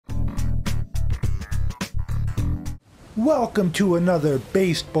Welcome to another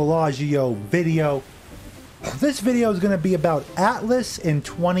BasedBellagio video. This video is going to be about Atlas in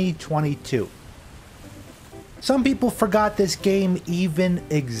 2022. Some people forgot this game even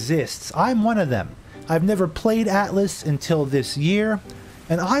exists. I'm one of them. I've never played Atlas until this year,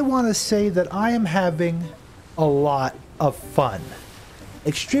 and I want to say that I am having a lot of fun.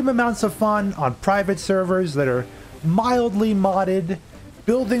 Extreme amounts of fun on private servers that are mildly modded,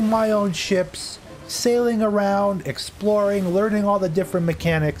 building my own ships, sailing around, exploring, learning all the different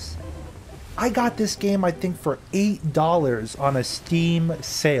mechanics. I got this game, I think, for $8 on a Steam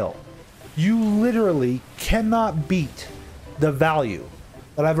sale. You literally cannot beat the value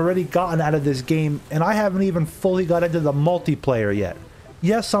that I've already gotten out of this game, and I haven't even fully got into the multiplayer yet.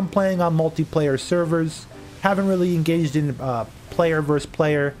 Yes, I'm playing on multiplayer servers, haven't really engaged in player versus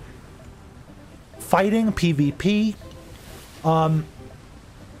player fighting, PvP,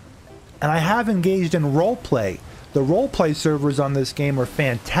 and I have engaged in roleplay. The roleplay servers on this game are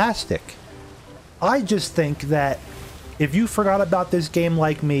fantastic. I just think that if you forgot about this game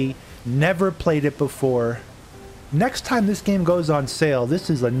like me, never played it before, next time this game goes on sale, this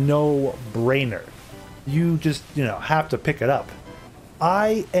is a no-brainer. You just, have to pick it up.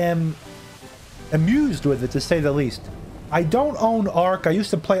 I am amused with it, to say the least. I don't own Ark. I used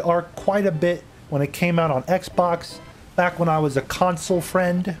to play Ark quite a bit when it came out on Xbox, back when I was a console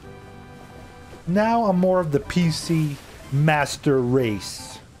friend. Now I'm more of the PC master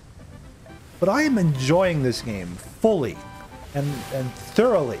race. But I am enjoying this game fully and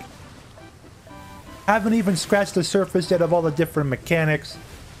thoroughly. Haven't even scratched the surface yet of all the different mechanics.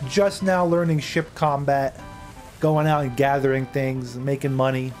 Just now learning ship combat, going out and gathering things, making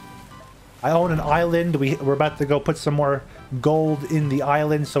money. I own an island. We're about to go put some more gold in the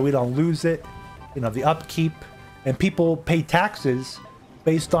island so we don't lose it. The upkeep. And people pay taxes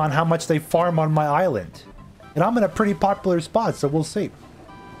based on how much they farm on my island. And I'm in a pretty popular spot, so we'll see.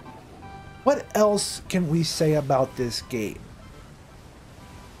 What else can we say about this game?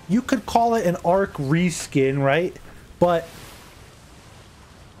 You could call it an Ark reskin, right? But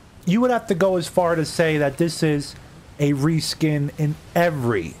you would have to go as far to say that this is a reskin in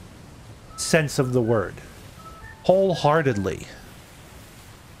every sense of the word. Wholeheartedly.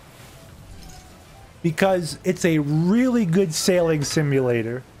 Because it's a really good sailing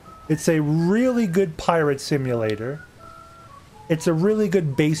simulator. It's a really good pirate simulator. It's a really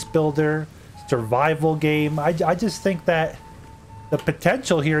good base builder, survival game. I just think that the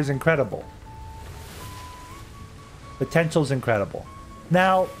potential here is incredible. Potential's incredible.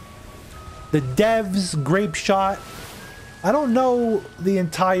 Now, the devs, Grape Shot, I don't know the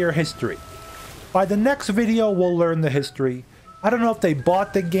entire history. By the next video, we'll learn the history. I don't know if they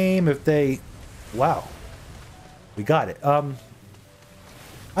bought the game, if they... Wow. We got it. I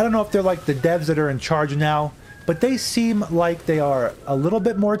don't know if they're like the devs that are in charge now, but they seem like they are a little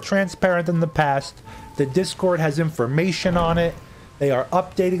bit more transparent than the past. The Discord has information on it. They are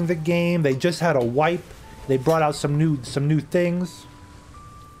updating the game. They just had a wipe. They brought out some new things.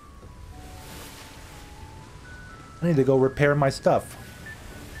 I need to go repair my stuff.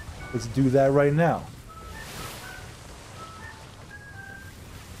 Let's do that right now.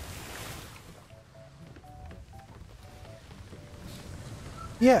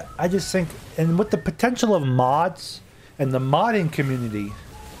 Yeah, I just think, and with the potential of mods and the modding community,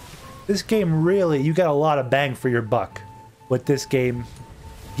 this game really, you got a lot of bang for your buck with this game,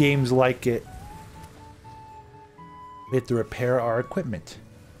 games like it. We have to repair our equipment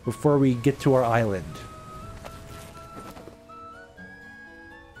before we get to our island.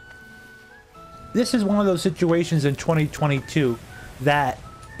 This is one of those situations in 2022 that,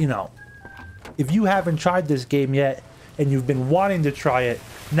 if you haven't tried this game yet, and you've been wanting to try it,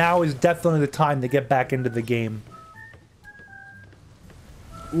 now is definitely the time to get back into the game.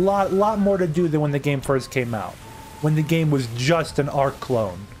 Lot more to do than when the game first came out, when the game was just an Ark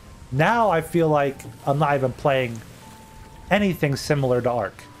clone. Now I feel like I'm not even playing anything similar to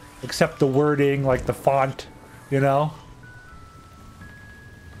Ark, except the wording, like the font, The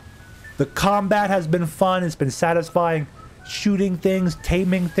combat has been fun, it's been satisfying, shooting things,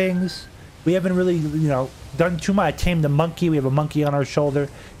 taming things. We haven't really, done too much. I tamed the monkey. We have a monkey on our shoulder.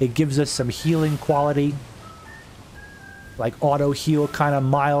 It gives us some healing quality. Like auto heal kind of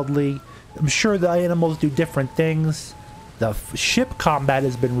mildly. I'm sure the animals do different things. The ship combat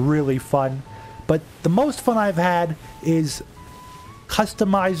has been really fun. But the most fun I've had is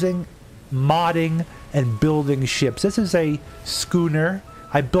customizing, modding, and building ships. This is a schooner.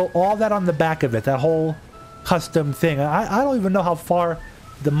 I built all that on the back of it. That whole custom thing. I don't even know how far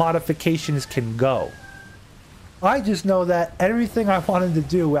the modifications can go. I just know that everything I wanted to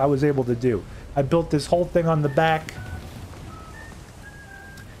do, I was able to do. I built this whole thing on the back.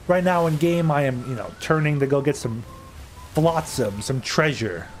 Right now in game, I am, you know, turning to go get some flotsam, some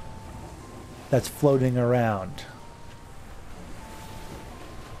treasure that's floating around.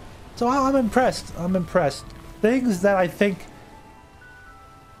 So I'm impressed. I'm impressed. Things that I think...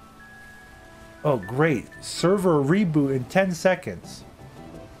 Oh, great. Server reboot in 10 seconds.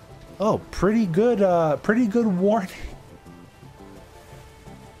 Oh, pretty good warning.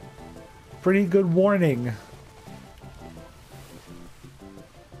 Pretty good warning.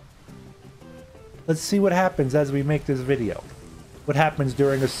 Let's see what happens as we make this video. What happens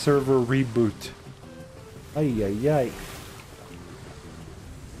during a server reboot. Ay, ay, ay.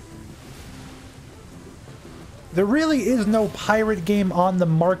 There really is no pirate game on the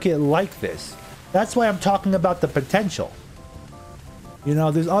market like this. That's why I'm talking about the potential. You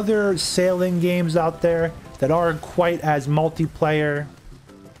know, there's other sailing games out there that aren't quite as multiplayer.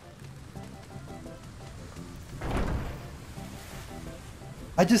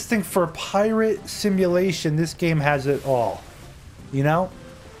 I just think for pirate simulation, this game has it all. You know?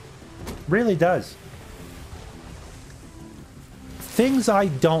 Really does. Things I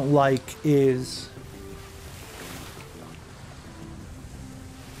don't like is...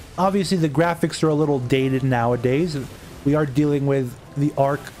 Obviously, the graphics are a little dated nowadays. We are dealing with the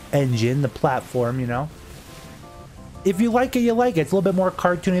Arc engine, the platform, you know. If you like it, you like it. It's a little bit more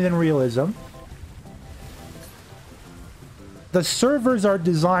cartoony than realism. The servers are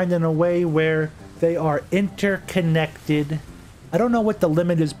designed in a way where they are interconnected. I don't know what the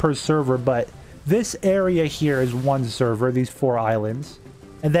limit is per server, but this area here is one server, these 4 islands.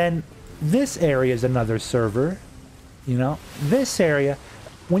 And then this area is another server. You know, this area...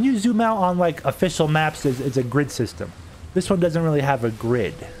 When you zoom out on like official maps, it's a grid system. This one doesn't really have a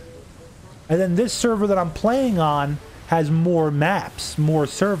grid. And then this server that I'm playing on has more maps, more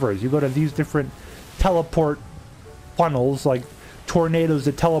servers. You go to these different teleport funnels, like tornadoes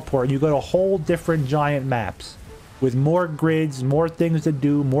that teleport, and you go to whole different giant maps with more grids, more things to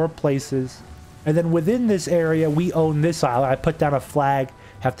do, more places. And then within this area, we own this island. I put down a flag,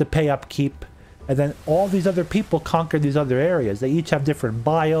 have to pay upkeep. And then all these other people conquer these other areas. They each have different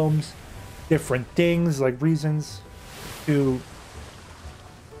biomes, different things, like reasons to...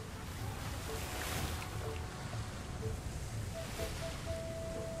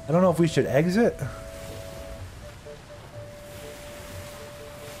 I don't know if we should exit.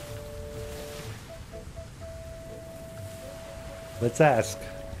 Let's ask.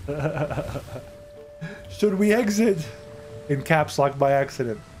 Should we exit? In caps lock by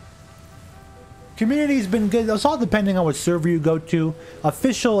accident. Community's been good. It's all depending on what server you go to.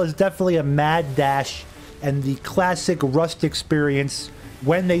 Official is definitely a mad dash and the classic Rust experience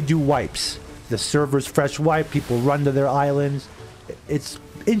when they do wipes. The server's fresh wipe, people run to their islands. It's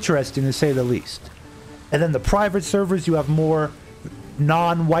interesting to say the least. And then the private servers, you have more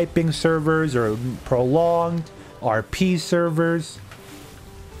non-wiping servers or prolonged RP servers.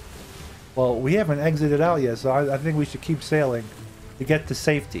 Well, we haven't exited out yet, so I think we should keep sailing to get to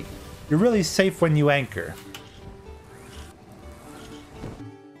safety. You're really safe when you anchor.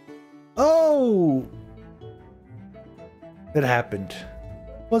 Oh! It happened.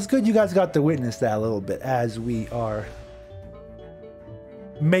 Well, it's good you guys got to witness that a little bit as we are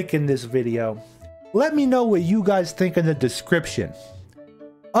making this video. Let me know what you guys think in the description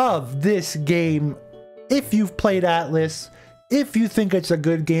of this game. If you've played Atlas, if you think it's a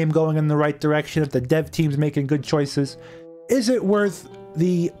good game going in the right direction, if the dev team's making good choices, is it worth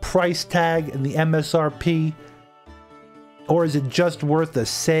the price tag and the MSRP, or is it just worth a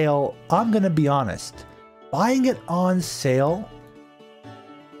sale? I'm gonna be honest, buying it on sale,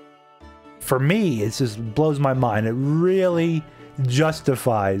 for me, it just blows my mind. It really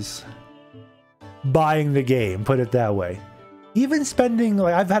justifies buying the game, put it that way. Even spending,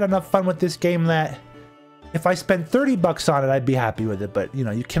 like, I've had enough fun with this game that if I spent 30 bucks on it, I'd be happy with it. But, you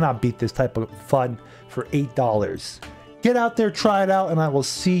know, you cannot beat this type of fun for $8. Get out there, try it out, and I will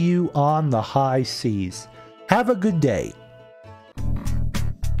see you on the high seas. Have a good day.